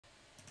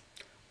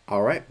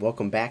All right,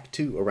 welcome back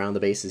to Around the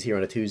Bases here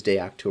on a Tuesday,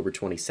 October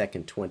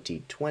 22nd,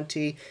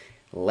 2020.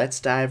 Let's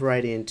dive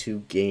right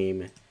into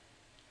Game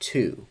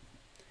 2.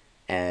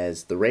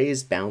 As the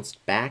Rays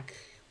bounced back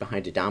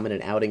behind a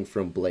dominant outing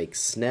from Blake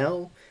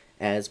Snell,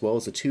 as well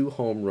as a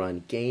 2-home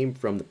run game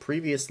from the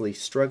previously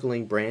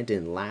struggling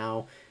Brandon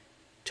Lowe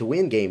to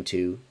win Game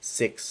 2,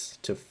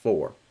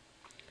 6-4.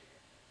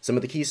 Some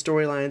of the key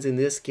storylines in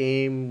this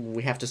game,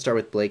 we have to start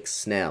with Blake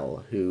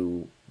Snell,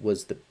 who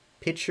was the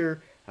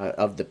pitcher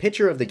of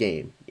the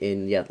game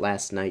in yet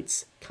last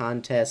night's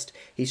contest.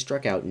 He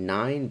struck out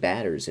 9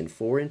 batters in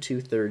 4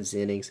 2/3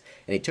 innings,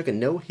 and he took a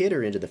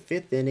no-hitter into the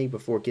 5th inning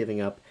before giving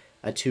up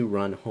a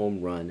 2-run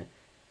home run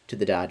to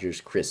the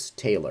Dodgers' Chris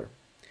Taylor.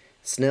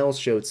 Snell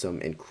showed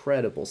some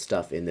incredible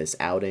stuff in this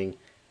outing.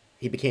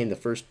 He became the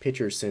first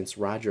pitcher since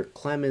Roger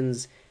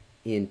Clemens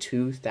in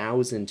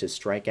 2000 to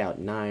strike out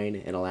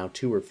 9 and allow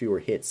 2 or fewer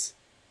hits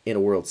in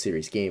a World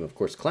Series game. Of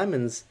course,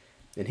 Clemens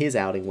in his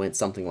outing went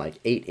something like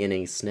 8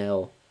 innings.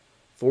 Snell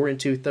 4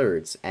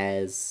 2/3,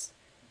 as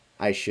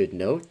I should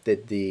note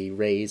that the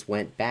Rays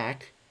went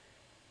back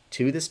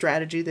to the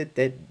strategy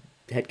that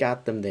had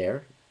got them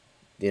there.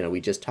 You know, we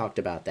just talked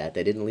about that.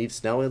 They didn't leave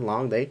Snell in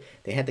long. They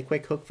had the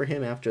quick hook for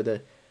him after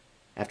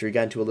he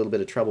got into a little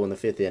bit of trouble in the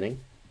 5th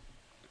inning.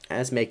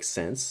 As makes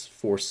sense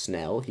for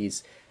Snell.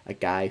 He's a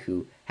guy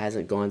who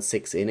hasn't gone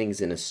 6 innings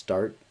in a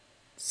start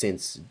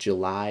since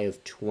July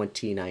of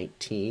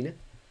 2019.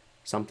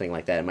 Something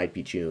like that. It might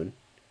be June.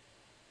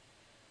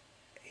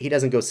 He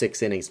doesn't go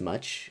 6 innings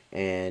much,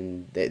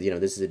 and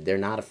they're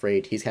not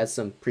afraid. He's had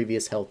some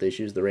previous health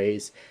issues. The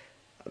Rays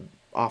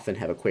often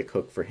have a quick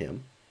hook for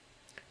him,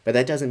 but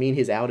that doesn't mean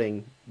his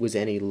outing was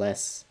any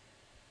less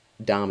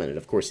dominant.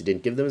 Of course, he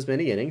didn't give them as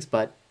many innings,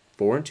 but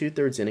 4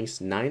 2/3 innings,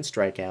 9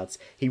 strikeouts.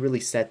 He really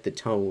set the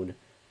tone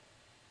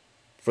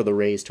for the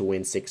Rays to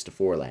win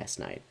 6-4 last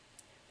night.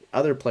 The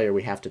other player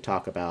we have to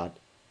talk about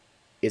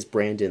is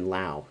Brandon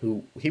Lowe,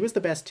 who he was the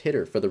best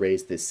hitter for the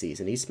Rays this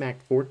season. He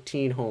smacked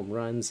 14 home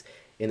runs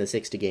in the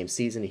 60-game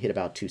season. He hit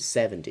about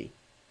 270.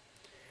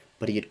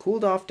 But he had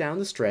cooled off down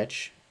the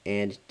stretch,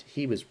 and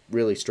he was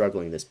really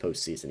struggling this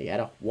postseason. He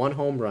had 1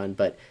 home run,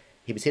 but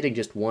he was hitting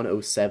just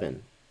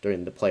 107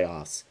 during the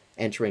playoffs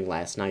entering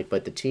last night.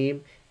 But the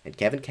team and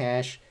Kevin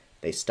Cash,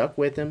 they stuck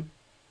with him.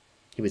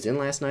 He was in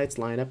last night's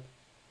lineup,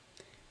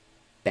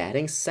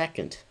 batting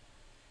second.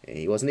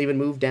 He wasn't even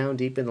moved down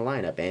deep in the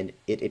lineup, and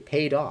it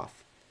paid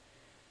off,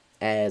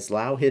 as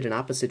Lowe hit an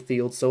opposite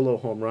field solo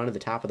home run at the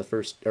top of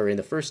in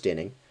the first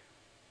inning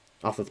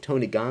off of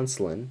Tony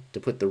Gonsolin to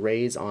put the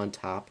Rays on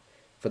top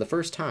for the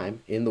first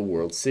time in the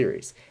World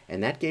Series.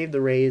 And that gave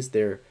the Rays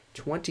their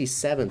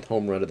 27th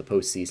home run of the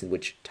postseason,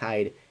 which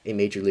tied a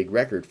Major League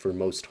record for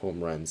most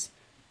home runs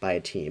by a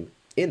team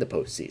in the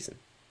postseason.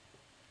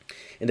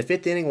 In the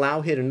 5th inning,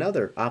 Lowe hit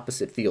another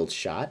opposite field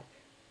shot.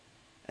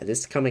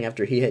 This coming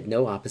after he had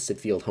no opposite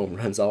field home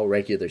runs all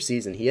regular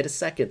season. He hit a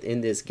second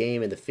in this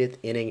game in the 5th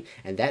inning,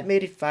 and that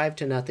made it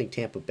 5-0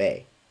 Tampa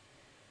Bay.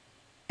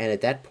 And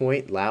at that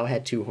point, Lowe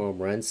had 2 home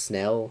runs,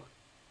 Snell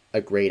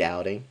a great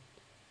outing.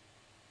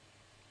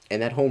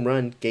 And that home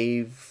run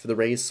gave the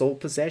Rays sole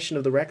possession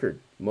of the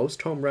record.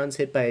 Most home runs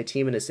hit by a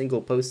team in a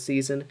single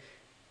postseason,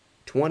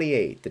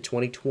 28, the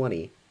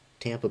 2020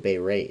 Tampa Bay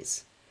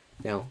Rays.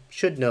 Now,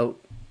 should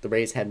note, the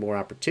Rays had more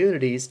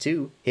opportunities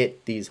to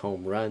hit these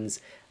home runs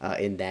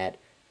in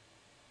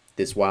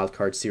this wild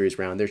card series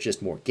round. There's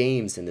just more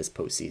games in this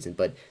postseason,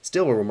 but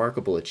still a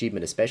remarkable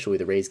achievement, especially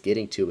the Rays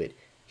getting to it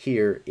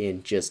here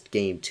in just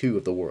Game 2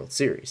 of the World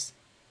Series.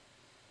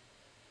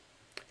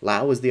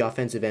 Lowe was the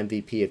offensive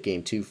MVP of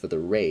Game 2 for the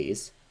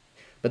Rays,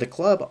 but the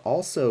club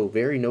also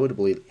very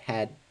notably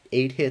had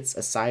 8 hits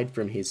aside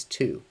from his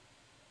 2.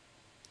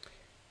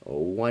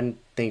 One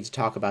thing to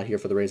talk about here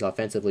for the Rays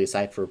offensively,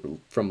 aside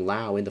from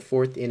Lowe, in the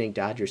 4th inning,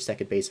 Dodgers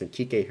second baseman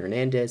Kike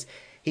Hernandez,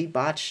 he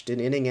botched an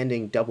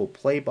inning-ending double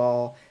play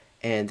ball,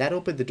 and that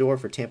opened the door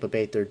for Tampa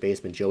Bay third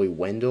baseman Joey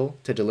Wendle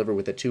to deliver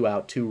with a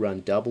 2-out,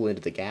 2-run double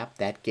into the gap.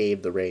 That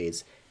gave the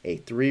Rays a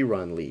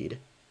 3-run lead.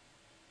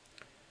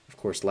 Of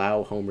course,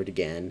 Lowe homered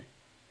again.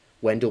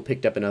 Wendle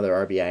picked up another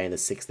RBI in the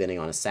 6th inning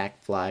on a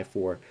sac fly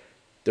for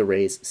the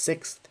Rays'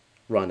 6th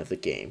run of the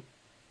game.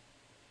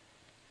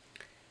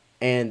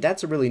 And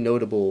that's a really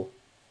notable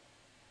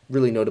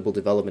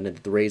development,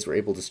 that the Rays were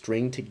able to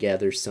string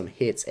together some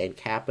hits and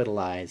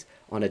capitalize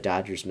on a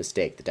Dodgers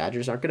mistake. The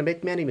Dodgers aren't going to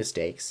make many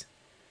mistakes,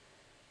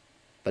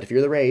 but if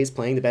you're the Rays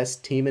playing the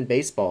best team in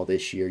baseball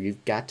this year,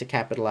 you've got to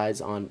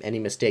capitalize on any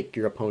mistake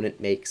your opponent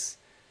makes,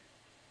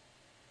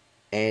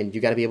 and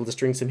you got to be able to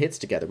string some hits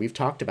together. We've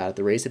talked about it.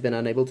 The Rays have been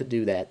unable to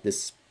do that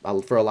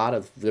for a lot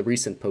of the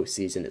recent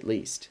postseason, at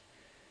least.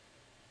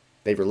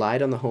 They've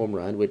relied on the home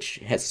run, which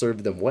has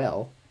served them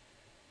well,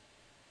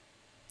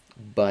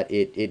 but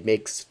it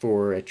makes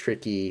for a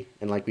tricky,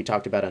 and like we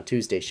talked about on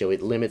Tuesday's show,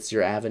 it limits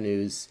your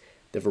avenues,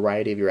 the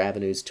variety of your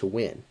avenues to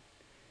win.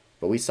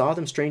 But we saw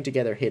them string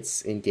together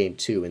hits in Game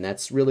 2, and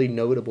that's really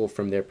notable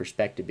from their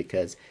perspective,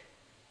 because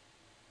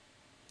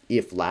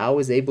if Lowe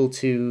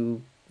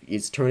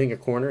is turning a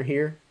corner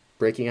here,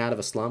 breaking out of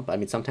a slump, I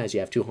mean, sometimes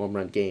you have 2 home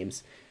run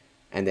games,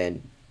 and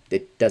then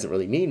it doesn't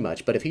really mean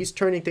much. But if he's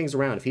turning things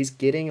around, if he's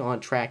getting on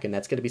track, and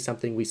that's going to be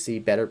something we see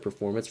better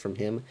performance from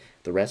him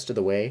the rest of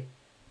the way,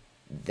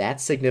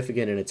 that's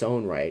significant in its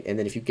own right. And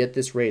then if you get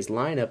this Rays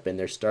lineup and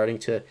they're starting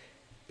to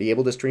be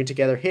able to string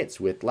together hits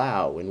with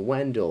Lau and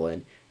Wendell,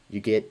 and you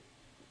get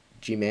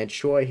Ji-Man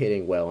Choi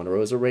hitting well, and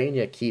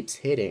Arozarena keeps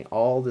hitting,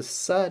 all of a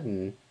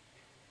sudden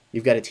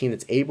you've got a team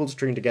that's able to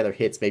string together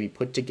hits, maybe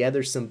put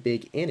together some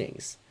big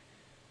innings.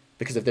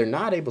 Because if they're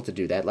not able to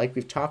do that, like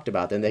we've talked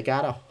about, then they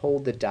got to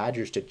hold the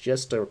Dodgers to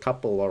just a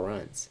couple of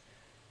runs.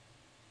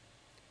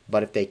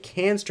 But if they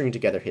can string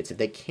together hits, if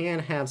they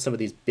can have some of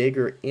these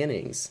bigger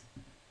innings,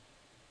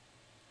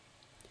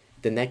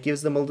 then that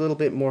gives them a little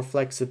bit more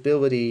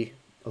flexibility,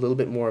 a little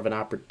bit more of an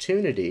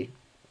opportunity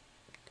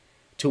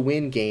to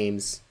win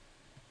games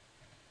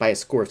by a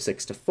score of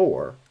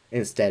 6-4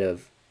 instead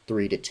of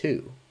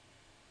 3-2.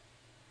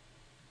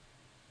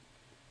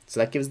 So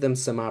that gives them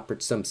so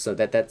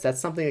that's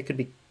something that could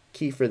be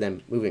key for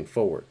them moving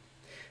forward.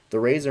 The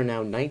Rays are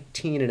now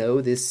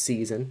 19-0 this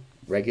season,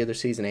 regular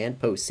season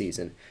and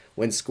postseason,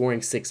 when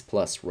scoring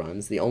 6+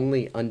 runs, the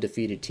only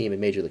undefeated team in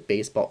Major League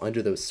Baseball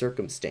under those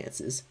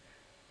circumstances.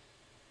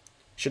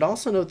 Should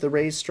also note the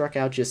Rays struck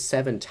out just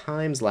 7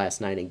 times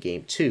last night in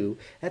Game 2.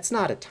 That's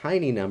not a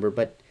tiny number,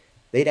 but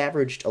they'd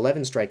averaged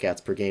 11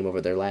 strikeouts per game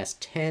over their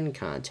last 10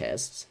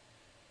 contests.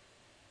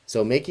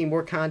 So making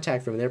more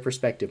contact from their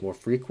perspective, more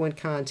frequent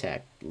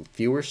contact,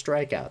 fewer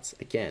strikeouts,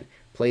 again,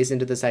 plays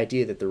into this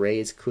idea that the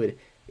Rays could,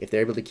 if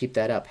they're able to keep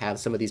that up, have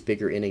some of these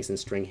bigger innings and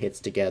string hits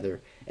together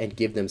and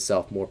give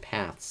themselves more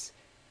paths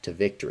to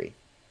victory.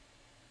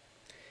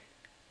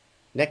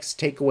 Next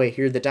takeaway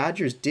here, the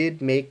Dodgers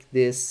did make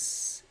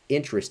this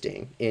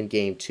interesting in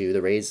Game 2.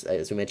 The Rays,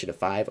 as we mentioned, a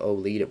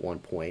 5-0 lead at one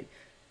point.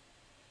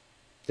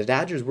 The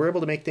Dodgers were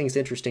able to make things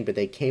interesting, but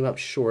they came up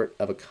short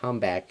of a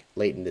comeback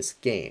late in this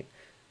game.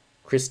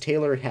 Chris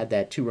Taylor had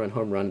that 2-run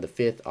home run in the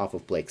 5th off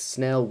of Blake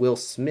Snell. Will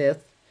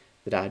Smith,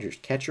 the Dodgers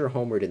catcher,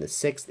 homered in the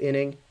 6th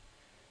inning.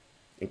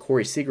 And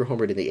Corey Seager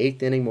homered in the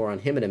 8th inning. More on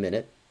him in a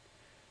minute.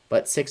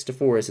 But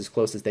 6-4 is as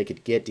close as they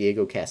could get.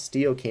 Diego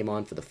Castillo came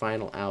on for the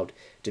final out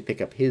to pick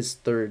up his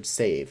 3rd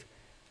save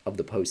of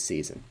the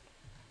postseason.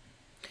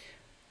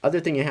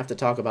 Other thing you have to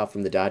talk about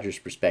from the Dodgers'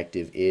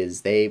 perspective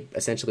is they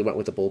essentially went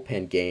with a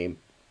bullpen game,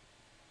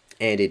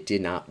 and it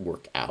did not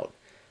work out.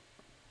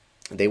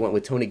 They went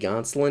with Tony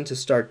Gonsolin to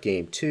start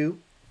Game 2,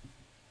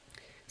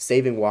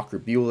 saving Walker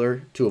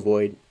Buehler to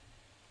avoid.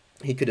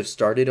 He could have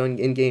started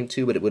in Game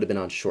 2, but it would have been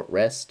on short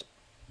rest.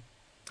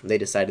 They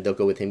decided they'll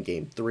go with him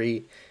Game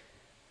 3,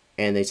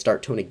 and they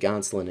start Tony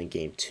Gonsolin in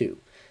Game 2.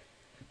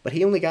 But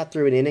he only got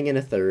through an inning and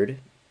a third.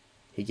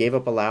 He gave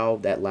up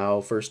that Lau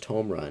first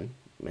home run,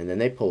 and then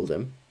they pulled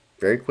him.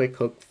 Very quick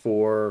hook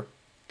for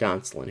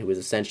Gonsolin, who was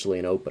essentially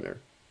an opener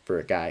for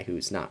a guy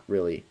who's not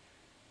really,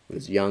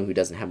 who's young, who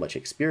doesn't have much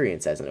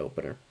experience as an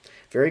opener.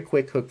 Very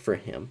quick hook for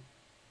him.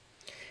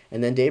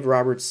 And then Dave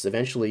Roberts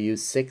eventually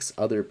used 6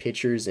 other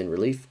pitchers in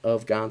relief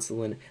of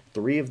Gonsolin.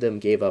 3 of them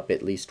gave up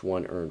at least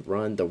 1 earned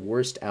run. The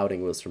worst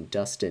outing was from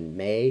Dustin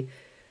May.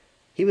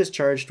 He was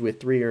charged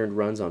with 3 earned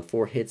runs on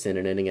 4 hits in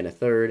an inning and a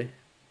third.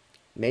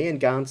 May and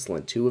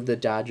Gonsolin, 2 of the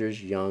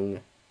Dodgers'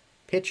 young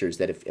pitchers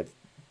that have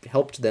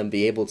helped them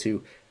be able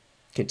to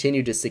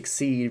continue to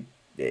succeed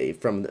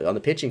on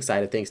the pitching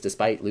side of things,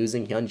 despite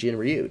losing Hyunjin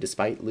Ryu,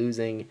 despite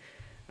losing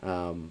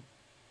Kenta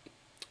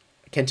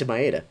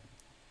Maeda.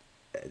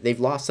 They've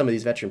lost some of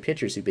these veteran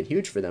pitchers who've been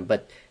huge for them,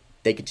 but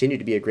they continue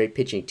to be a great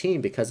pitching team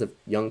because of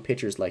young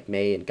pitchers like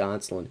May and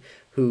Gonsolin,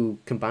 who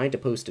combined to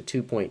post a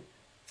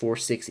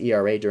 2.46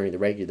 ERA during the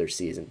regular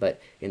season.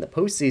 But in the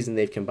postseason,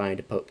 they've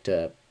combined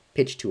to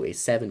pitch to a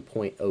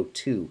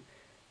 7.02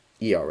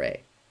 ERA.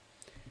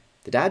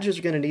 The Dodgers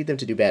are going to need them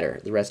to do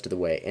better the rest of the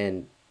way,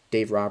 and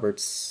Dave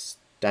Roberts,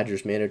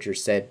 Dodgers manager,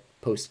 said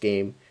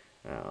post-game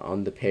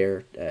on the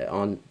pair,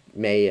 on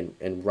May and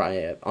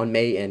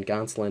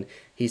Gonsolin,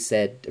 he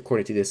said,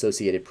 according to the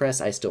Associated Press,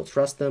 "I still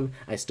trust them,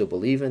 I still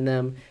believe in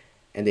them,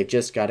 and they've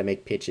just got to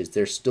make pitches.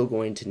 They're still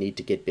going to need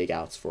to get big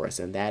outs for us,"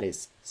 and that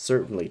is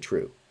certainly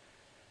true.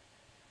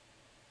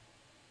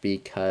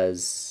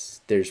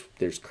 Because there's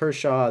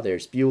Kershaw,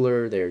 there's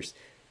Buehler, there's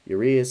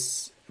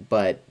Urias,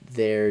 but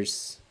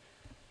there's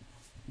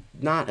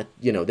not a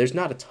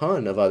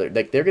ton of other,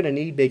 like, they're going to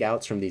need big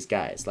outs from these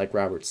guys, like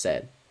Roberts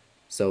said.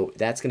 So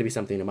that's going to be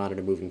something to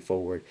monitor moving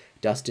forward.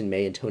 Dustin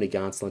May and Tony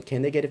Gonsolin,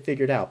 can they get it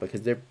figured out?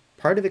 Because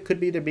part of it could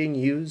be they're being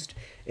used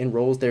in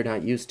roles they're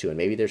not used to, and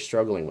maybe they're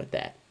struggling with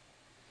that.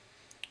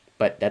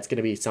 But that's going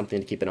to be something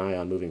to keep an eye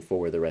on moving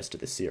forward the rest of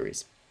the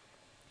series.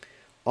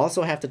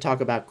 Also have to talk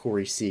about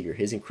Corey Seager.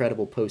 His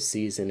incredible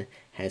postseason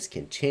has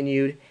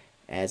continued.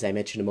 As I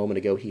mentioned a moment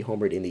ago, he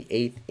homered in the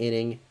 8th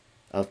inning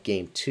of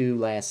Game 2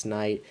 last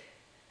night.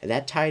 And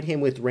that tied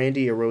him with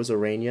Randy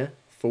Arozarena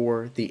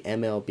for the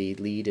MLB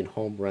lead in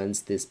home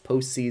runs this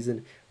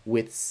postseason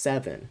with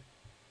 7.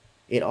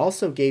 It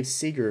also gave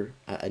Seager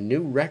a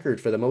new record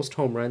for the most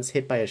home runs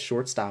hit by a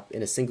shortstop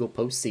in a single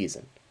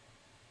postseason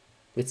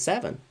with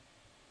 7.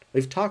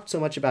 We've talked so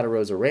much about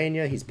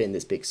Arozarena. He's been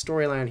this big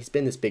storyline. He's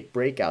been this big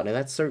breakout, and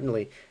that's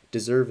certainly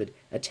deserved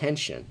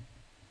attention.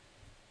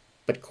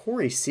 But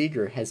Corey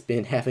Seager has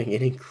been having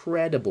an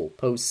incredible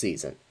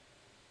postseason.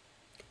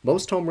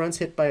 Most home runs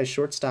hit by a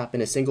shortstop in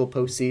a single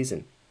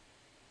postseason.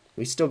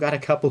 We still got a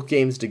couple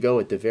games to go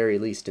at the very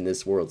least in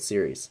this World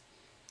Series.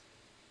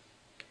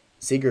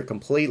 Seager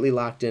completely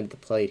locked into the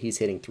plate. He's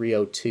hitting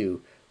 .302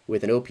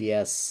 with an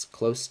OPS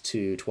close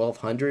to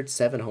 1,200,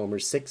 7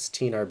 homers,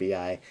 16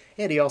 RBI,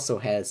 and he also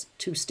has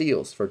 2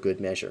 steals for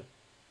good measure.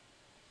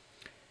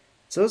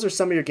 So those are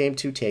some of your Game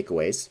 2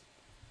 takeaways.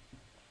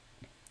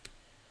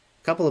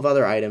 A couple of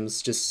other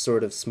items, just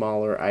sort of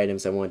smaller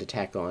items I wanted to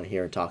tack on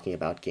here talking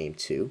about Game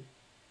 2.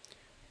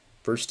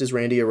 First is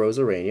Randy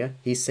Arozarena.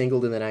 He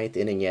singled in the 9th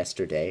inning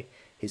yesterday,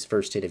 his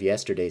first hit of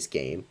yesterday's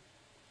game,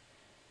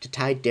 to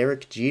tie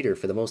Derek Jeter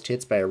for the most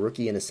hits by a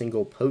rookie in a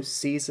single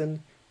postseason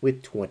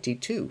with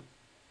 22.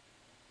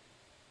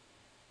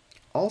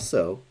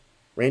 Also,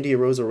 Randy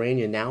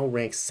Arozarena now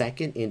ranks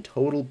second in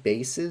total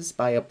bases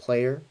by a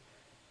player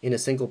in a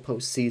single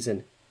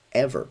postseason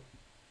ever.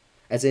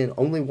 As in,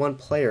 only one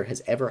player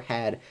has ever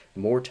had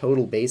more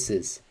total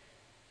bases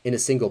in a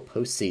single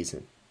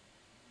postseason.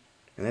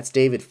 And that's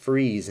David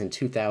Freese in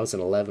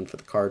 2011 for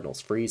the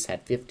Cardinals. Freese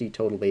had 50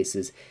 total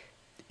bases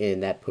in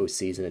that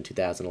postseason in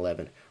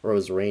 2011.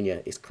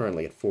 Arozarena is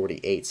currently at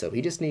 48, so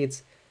he just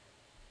needs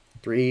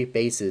 3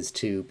 bases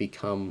to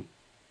become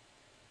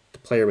the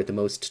player with the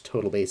most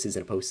total bases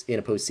in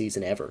a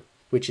postseason ever,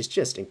 which is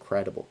just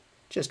incredible,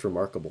 just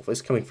remarkable.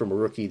 This coming from a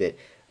rookie that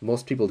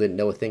most people didn't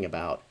know a thing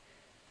about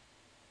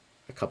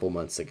a couple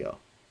months ago.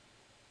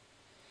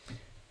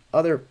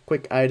 Other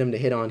quick item to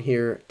hit on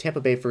here, Tampa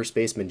Bay first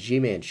baseman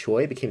Ji-Man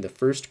Choi became the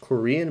first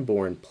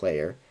Korean-born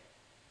player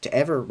to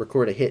ever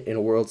record a hit in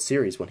a World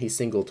Series when he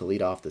singled to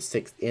lead off the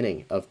 6th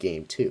inning of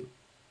Game 2.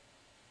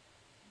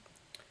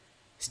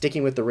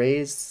 Sticking with the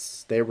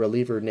Rays, their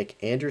reliever Nick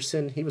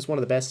Anderson, he was one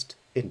of the best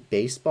in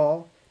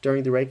baseball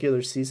during the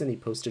regular season. He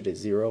posted a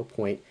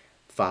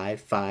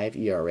 0.55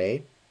 ERA.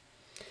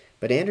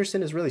 But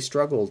Anderson has really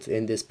struggled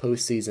in this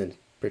postseason,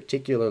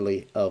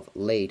 particularly of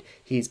late.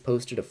 He's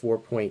posted a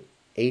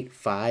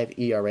 4.85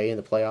 ERA in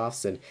the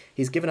playoffs, and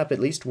he's given up at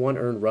least 1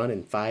 earned run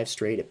in 5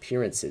 straight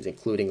appearances,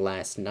 including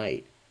last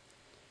night.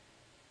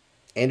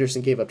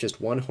 Anderson gave up just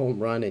 1 home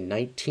run in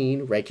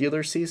 19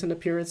 regular season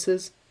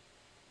appearances.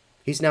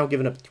 He's now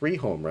given up 3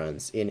 home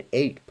runs in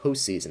 8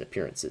 postseason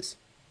appearances.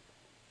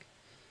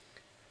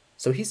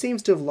 So he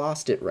seems to have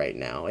lost it right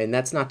now, and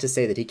that's not to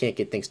say that he can't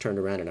get things turned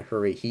around in a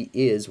hurry. He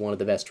is one of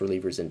the best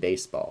relievers in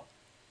baseball.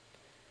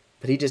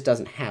 But he just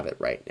doesn't have it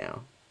right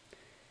now.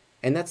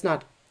 And that's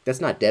not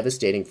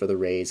devastating for the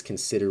Rays,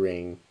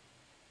 considering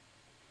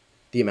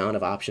the amount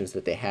of options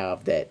that they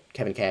have that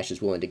Kevin Cash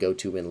is willing to go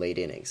to in late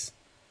innings.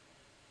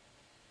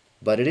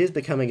 But it is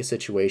becoming a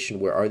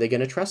situation where, are they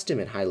going to trust him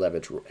in high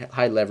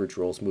leverage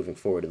roles moving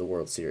forward to the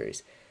World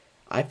Series?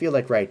 I feel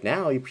like right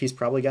now he's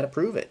probably got to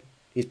prove it.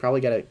 He's probably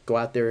got to go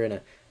out there in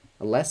a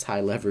less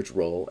high leverage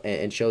role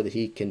and show that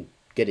he can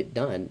get it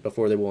done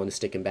before they're willing to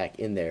stick him back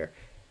in there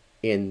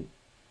in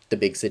the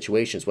big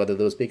situations, whether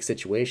those big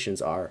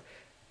situations are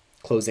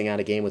closing out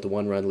a game with a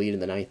 1-run lead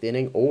in the 9th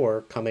inning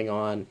or coming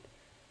on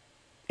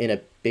in a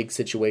big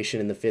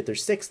situation in the 5th or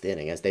 6th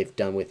inning, as they've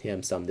done with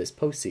him some this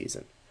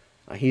postseason.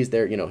 He's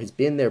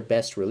been their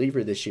best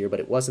reliever this year, but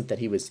it wasn't that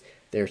he was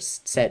their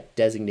set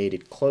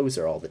designated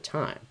closer all the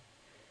time.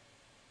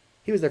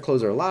 He was their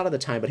closer a lot of the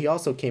time, but he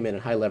also came in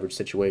high leverage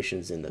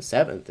situations in the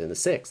 7th, and the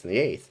 6th, and the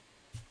 8th.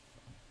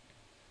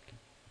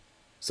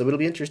 So it'll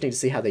be interesting to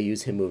see how they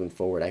use him moving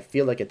forward. I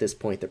feel like at this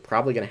point they're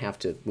probably going to have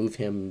to move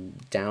him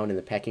down in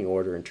the pecking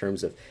order in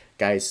terms of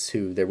guys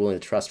who they're willing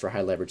to trust for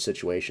high leverage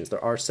situations.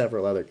 There are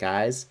several other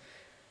guys.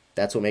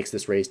 That's what makes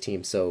this Rays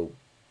team so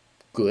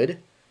good.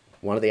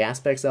 One of the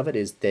aspects of it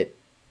is that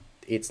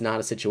it's not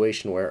a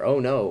situation where,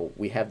 oh no,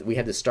 we have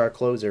this star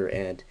closer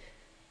and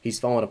he's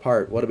falling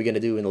apart. What are we going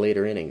to do in the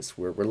later innings?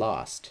 We're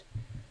lost.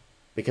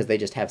 Because they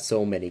just have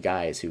so many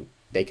guys who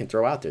they can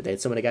throw out there. They had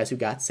so many guys who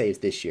got saves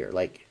this year.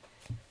 Like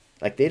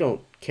they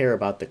don't care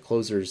about the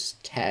closer's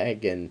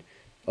tag and,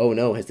 oh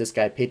no, has this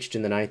guy pitched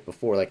in the 9th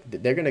before? Like,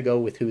 they're going to go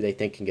with who they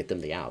think can get them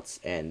the outs,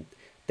 and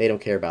they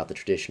don't care about the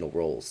traditional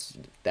roles.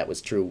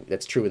 That's true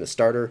in the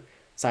starter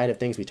side of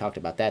things. We talked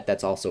about that.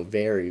 That's also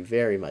very,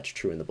 very much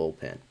true in the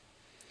bullpen.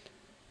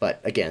 But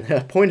again,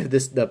 the point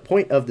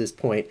of this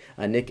point,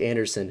 Nick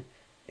Anderson,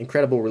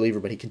 incredible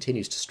reliever, but he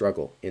continues to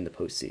struggle in the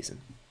postseason.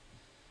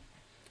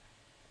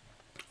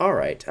 All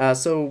right,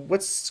 so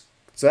that's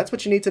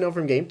what you need to know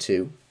from Game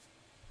 2,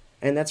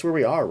 and that's where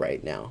we are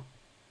right now.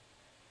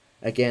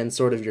 Again,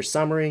 sort of your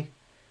summary.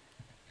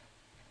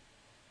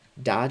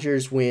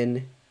 Dodgers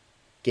win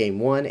Game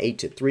 1,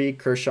 8-3.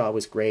 Kershaw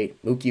was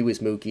great. Mookie was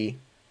Mookie.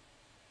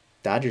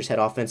 Dodgers had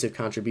offensive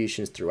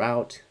contributions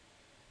throughout.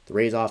 The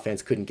Rays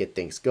offense couldn't get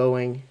things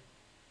going.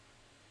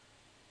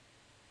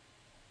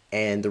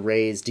 And the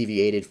Rays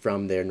deviated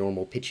from their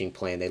normal pitching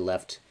plan. They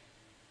left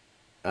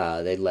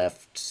Tyler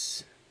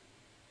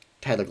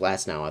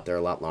Glasnow out there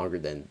a lot longer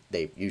than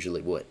they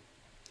usually would.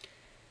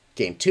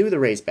 Game 2, the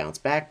Rays bounce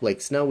back.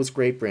 Blake Snell was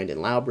great.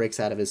 Brandon Lau breaks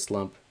out of his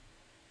slump.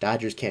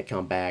 Dodgers can't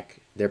come back.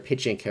 Their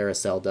pitching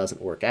carousel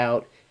doesn't work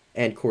out.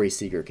 And Corey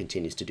Seager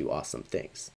continues to do awesome things.